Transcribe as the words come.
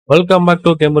Welcome back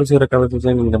to gamers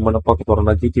conversation. இந்த நம்ம பார்க்க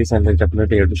போறோம்னா GDS San Andreas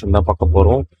Definitive Edition தான் பார்க்க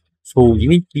போறோம். ஸோ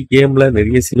இன்னைக்கு கேம்ல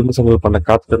நிறைய சிலுமிசங்கள் பண்ண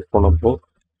காத்திருக்கோம் நம்ம.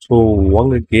 ஸோ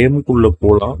வாங்க கேமுக்குள்ள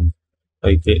போகலாம்.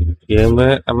 ஓகே கேமு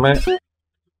நம்ம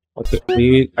ஓகே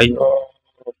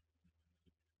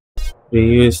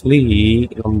ப்ரீவியஸ்லி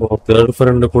நம்ம கேர்ள்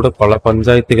ஃப்ரெண்டு கூட பல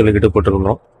பஞ்சாயத்துகள்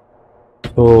ஈடுபட்டிருந்தோம்.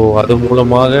 ஸோ அது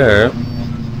மூலமாக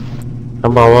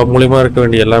நம்ம அவ மூலியமா இருக்க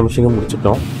வேண்டிய எல்லா விஷயங்களும்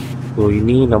முடிச்சிட்டோம். ஸோ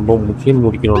இனி நம்ம மிஷின்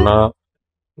முடிக்கணும்னா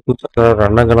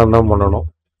ரன்னகனம் தான் பண்ணணும்.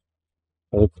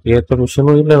 அதுக்கு ஏற்ற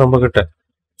மிஷினும் இல்லை நம்ம கிட்ட.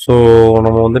 ஸோ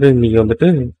நம்ம வந்துட்டு இன்னைக்கு வந்துட்டு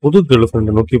புது கேர்ள்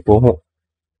ஃப்ரெண்டை நோக்கி போகும்.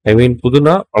 ஐ மீன்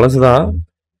புதுனா பழசுதான்.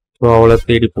 ஸோ அவளை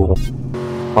தேடி போகும்.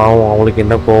 பாவம் அவளுக்கு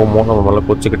என்ன போவோமோ நம்ம மேலே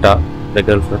பொச்சுக்கிட்டா இந்த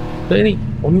கேர்ள் ஃப்ரெண்ட். சரி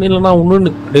ஒன்றும் இல்லைன்னா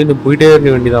ஒன்று அப்படின்னு போயிட்டே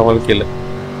இருக்க வேண்டியதான் வாழ்க்கையில்.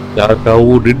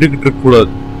 யாருக்காகவும் நின்றுக்கிட்டு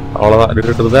இருக்கக்கூடாது. அவ்வளோதான்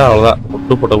நின்றுட்டு அவ்வளோதான்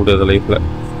ஒட்டுப்பட முடியாது லைஃப்பில்.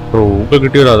 ஸோ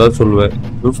உங்ககிட்டயும் நான் அதான் சொல்லுவேன்,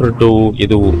 கேர்ள் ஃப்ரெண்டோ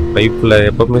எதுவும் லைஃப்பில்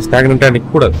எப்பவுமே ஸ்டாக்னெண்ட்டாக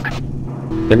நிற்கக்கூடாது.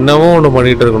 என்னவோ ஒன்று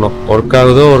பண்ணிகிட்டு இருக்கணும். ஒர்க்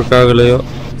ஆகுதோ work ஆகலையோ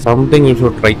something you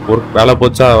should try. Work வேலை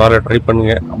போச்சா வேலை ட்ரை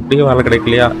பண்ணுங்க. அப்படியே வேலை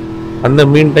கிடைக்கலையா அந்த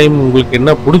மீன் டைம் உங்களுக்கு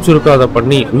என்ன பிடிச்சிருக்கோ அதை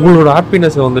பண்ணி உங்களோட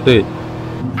ஹாப்பினஸை வந்துட்டு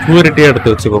ப்யூரிட்டியாக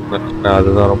எடுத்து வச்சுக்கோங்க.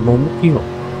 அதுதான் ரொம்ப முக்கியம்.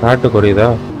 நாட்டு குறையுதா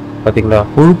பார்த்தீங்களா?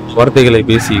 கொழுப்பு வார்த்தைகளை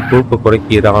பேசி கொழுப்பை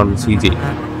குறைக்கிறான் சிஜே.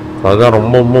 அதுதான்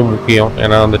ரொம்ப ரொம்ப முக்கியம்.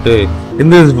 ஏன்னா வந்துட்டு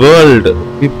in this world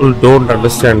people don't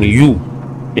understand you.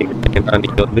 ஏன்னா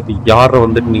நீங்கள் வந்துட்டு யாரை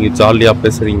வந்துட்டு நீங்கள் ஜாலியாக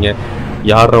பேசுகிறீங்க,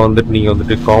 யாரை வந்துட்டு நீங்கள்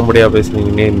வந்துட்டு காமெடியாக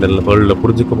பேசுகிறீங்கன்னே இந்த வேர்ல்டில்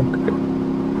புரிஞ்சுக்க மாட்டேங்க.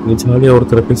 நீங்கள் ஜாலியாக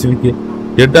ஒருத்தரை பேசுவீங்க,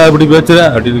 கேட்டா இப்படி பேசுற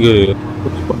அப்படின்னு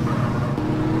புரிஞ்சுப்போம்.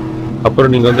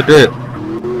 அப்புறம் நீங்கள் வந்துட்டு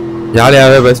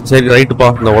ஜாலியாகவே பேச, சரி ரைட்டுப்பா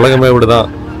இந்த உலகமே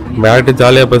இப்படிதான், நம்ம யார்கிட்ட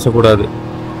ஜாலியாக பேசக்கூடாது,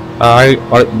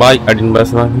 பாய் அப்படின்னு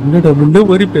பேசுனா என்னடா முன்ன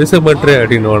மாதிரி பேச மாட்டேன்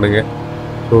அப்படின்னுவானுங்க.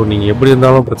 ஸோ நீங்கள் எப்படி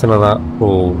இருந்தாலும் பிரச்சனை தான். ஸோ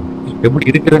எப்படி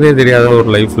இருக்கிறதே தெரியாத ஒரு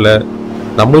லைஃப்பில்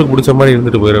நம்மளுக்கு பிடிச்ச மாதிரி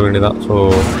இருந்துட்டு போயிட வேண்டியதான். ஸோ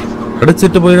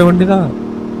அடிச்சுட்டு போயிட வேண்டியதான்.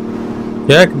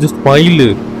 Cake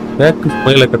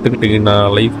ஸ்மைலை கற்றுக்கிட்டிங்கன்னா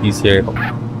life ஈஸியாகிடும்.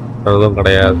 அதுவும்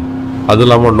கிடையாது. அதுவும்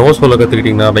இல்லாமல் நோ சொல்ல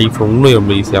கற்றுக்கிட்டிங்கன்னா லைஃப் இன்னும்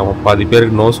ரொம்ப ஈஸியாகும். பாதி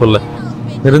பேருக்கு நோ சொல்ல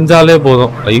தெரிஞ்சாலே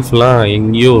போதும், லைஃப்லாம்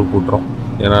எங்கேயோ ஒரு கூட்டுறோம்.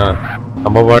 ஏன்னா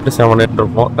நம்ம பாட்டு செவனேட்டு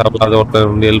இருப்போம். தேவையில்லாத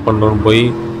ஒருத்தர் வந்து ஹெல்ப் பண்ணணும்னு போய்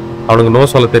அவனுக்கு நோ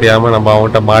சொல்ல தெரியாமல் நம்ம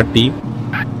அவன்கிட்ட மாட்டி,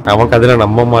 அவன் கதையில்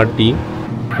நம்ம மாட்டி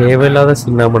தேவையில்லாத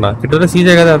சின்னம்னா கிட்டத்தட்ட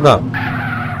சீஜே கதை தான்.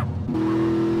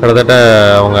 கிட்டத்தட்ட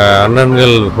அவங்க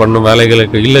அண்ணன்கள் பண்ணும்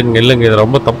வேலைகளுக்கு இல்லைங்க இது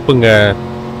ரொம்ப தப்புங்க,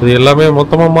 இது எல்லாமே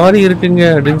மொத்தமாக மாறி இருக்குங்க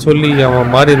அப்படின்னு சொல்லி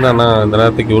அவன் மாறி இருந்தானா இந்த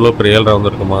நேரத்துக்கு இவ்வளோ பெரிய ஏழ்ரை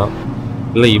வந்துருக்குமா?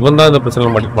 இல்லை இவன் தான் இந்த பிரச்சனை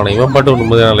மாட்டிப்பானா? இவன் பாட்டு ஒரு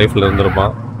நிம்மதியான லைஃப்பில்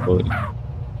இருந்திருப்பான்.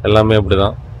 எல்லாமே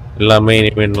அப்படிதான். எல்லாமே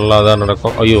இனிமேல் நல்லா தான்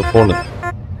நடக்கும். ஐயோ ஃபோனு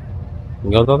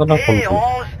இங்கே வந்தால் தான் ஃபோன்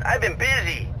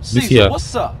பிஸியா?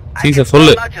 சீசா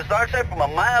சொல்லு.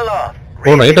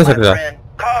 Phone item sir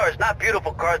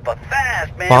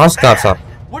fast கார்ஸா?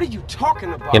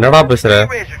 என்னடா பேசுற?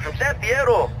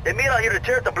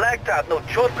 No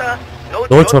Chhota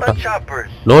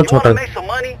no Chhota.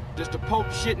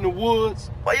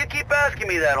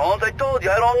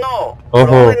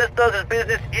 ஓஹோ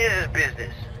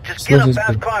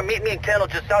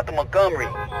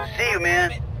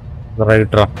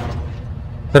ரைட்ரா.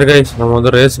 சரி கைஸ் நம்ம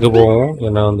வந்து ரேஸுக்கு போவோம்.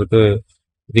 ஏன்னா வந்துட்டு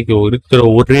இதுக்கு இருக்கிற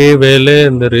ஒரே வேலை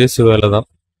இந்த ரேஸ் வேலை தான்.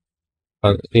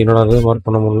 என்னோட அதே மார்க்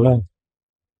பண்ண முடியல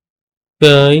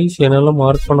கைஸ், என்னால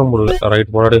மார்க் பண்ண முடியல.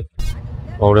 ரைட் போடாடி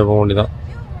அப்படியே போக வேண்டியதான்.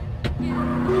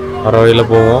 வர வழியில்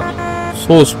போவோம்.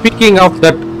 ஸோ ஸ்பீக்கிங் ஆஃப்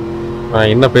தட்,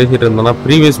 நான் என்ன பேசிட்டு இருந்தேன்னா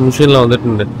ப்ரீவியஸ் மிஷினில்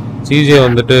வந்துட்டு சிஜே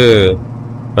வந்துட்டு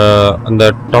அந்த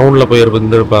டவுனில் போய்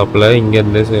இருந்திருப்பாப்புல,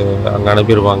 இங்கேருந்து அங்கே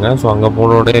அனுப்பியிருப்பாங்க. ஸோ அங்கே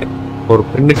போனோடனே ஒரு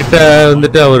பெண்ணுக்கிட்ட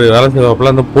வந்துட்டு அவர் வேலை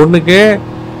செய்வாப்புல. அந்த பொண்ணுக்கே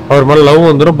அவர் மேலே லவ்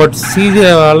வந்துடும். பட்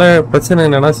சிஜேவால் பிரச்சனை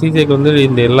என்னென்னா சிஜேக்கு வந்து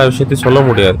இந்த எல்லா விஷயத்தையும் சொல்ல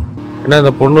முடியாது. ஏன்னா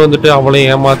இந்த பொண்ணு வந்துட்டு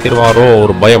அவளையும் ஏமாத்திடுவாரோ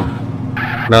ஒரு பயம்.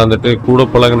 நான் வந்துட்டு கூட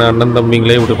பழகின அண்ணன்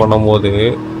தம்பிங்களே இப்படி பண்ணும்போது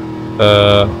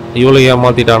இவளை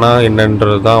ஏமாத்திட்டானா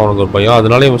என்னன்றது தான் அவனுக்கு ஒரு பயம்.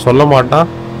 அதனால இவன் சொல்ல மாட்டான்.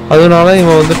 அதனால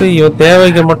இவன் வந்துட்டு இவன்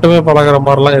தேவைக்கு மட்டுமே பழகிற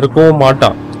மாதிரிலாம் இருக்கவும்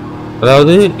மாட்டான்.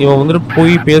 அதாவது இவன் வந்துட்டு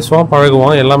போய் பேசுவான்,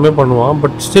 பழகுவான், எல்லாமே பண்ணுவான்.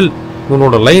 பட் ஸ்டில்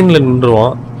இவனோட லைனில்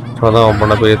நின்றுவான். ஸோ அதான் அவன்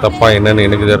பண்ண போய் தப்பா என்னன்னு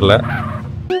எனக்கு தெரியல.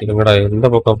 இல்லைங்கடா எந்த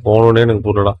பக்கம் போகணுன்னே எனக்கு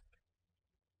புரியலடா.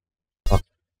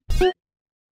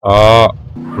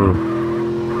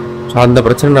 ஸோ அந்த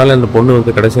பிரச்சனைனால இந்த பொண்ணு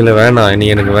வந்து கடைசியில் வேணாம், நீ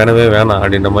எனக்கு வேணவே வேணாம்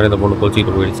அப்படின்ற மாதிரி அந்த பொண்ணு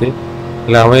கோச்சிக்கிட்டு போயிடுச்சு.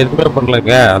 இல்லை அவன் எதுவுமே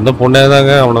பண்ணலங்க, அந்த பொண்ணே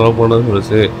தாங்க அவனை லவ் பண்ணது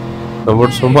சொல்லிச்சு. ரொம்ப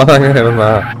சும்மா தாங்க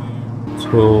இருந்தான்.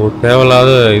 ஸோ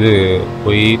தேவையில்லாத இது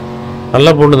போய் நல்ல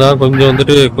பொண்ணு தான், கொஞ்சம்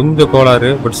வந்துட்டு கொஞ்சம் கோளாறு.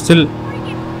 பட் ஸ்டில்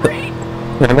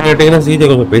என்ன கேட்டிங்கன்னா சிஜே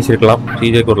கொஞ்சம் பேசியிருக்கலாம்.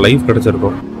 சிஜேக்கு ஒரு லைஃப்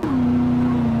கிடச்சிருக்கும்.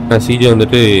 சிஜே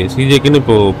வந்துட்டு சிஜேக்குன்னு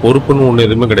இப்போ பொறுப்புன்னு ஒன்று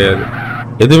எதுவுமே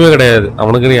கிடையாது.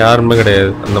 அவனுக்குன்னு யாருமே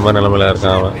கிடையாது. அந்த மாதிரி நிலைமையில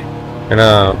இருக்கான் அவன். ஏன்னா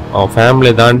அவன்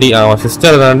ஃபேமிலியை தாண்டி, அவன்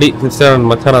சிஸ்டரை தாண்டி, சிஸ்டர் அண்ட்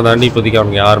மச்சானை தாண்டி இப்போதைக்கு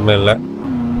அவனுக்கு யாருமே இல்லை.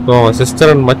 ஸோ அவன்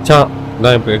சிஸ்டர் அண்ட் மச்சான்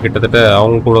தான் இப்போ கிட்டத்தட்ட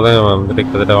அவங்க கூட தான் வந்துட்டு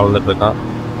கிட்டத்தட்ட வளர்ந்துட்டு இருக்கான்.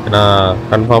 ஏன்னா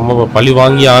கன்ஃபார்மாக இப்போ பழி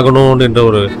வாங்கி ஆகணும்ன்ற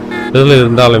ஒரு இதில்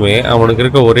இருந்தாலுமே அவனுக்கு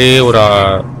இருக்க ஒரே ஒரு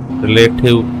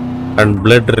relative and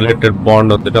blood related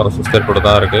bond வந்துட்டு அவன் சிஸ்டர் கூட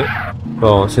தான் இருக்குது. ஸோ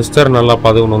சிஸ்டர் நல்லா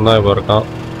பதுகணும் தான் இப்போ இருக்கான்.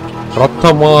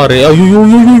 ரத்தமாறு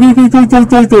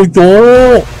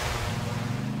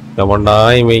எவன்டா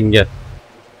இவன் இங்க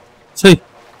சரி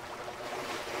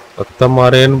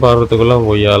ரத்தமாறேன்னு பாடுறதுக்குள்ள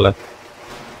கொய்யால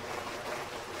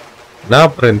என்ன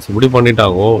ஃப்ரெண்ட்ஸ் இப்படி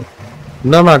பண்ணிட்டாங்கோ.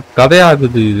 என்னன்னா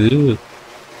கதையாகுது இது.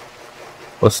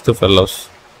 ஃபர்ஸ்ட் ஃபெல்லோஸ்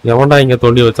எவன்டா இங்க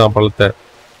தோண்டி வச்சான் பழத்தை.